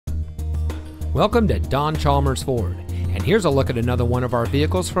Welcome to Don Chalmers Ford, and here's a look at another one of our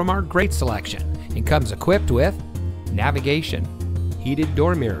vehicles from our great selection. It comes equipped with navigation, heated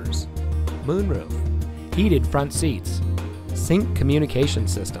door mirrors, moonroof, heated front seats, sync communication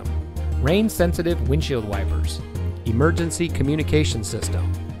system, rain-sensitive windshield wipers, emergency communication system,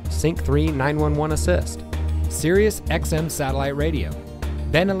 Sync 3 911 assist, Sirius XM satellite radio,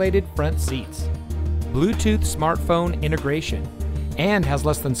 ventilated front seats, Bluetooth smartphone integration, and has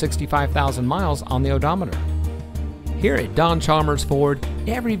less than 65,000 miles on the odometer. Here at Don Chalmers Ford,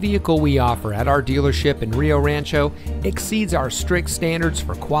 every vehicle we offer at our dealership in Rio Rancho exceeds our strict standards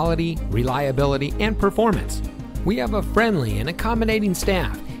for quality, reliability, and performance. We have a friendly and accommodating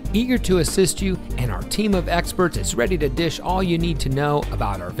staff eager to assist you, and our team of experts is ready to dish all you need to know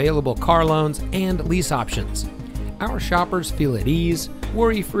about our available car loans and lease options. Our shoppers feel at ease,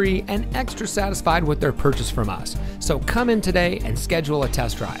 worry-free, and extra satisfied with their purchase from us. So come in today and schedule a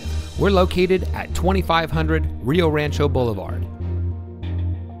test drive. We're located at 2500 Rio Rancho Boulevard.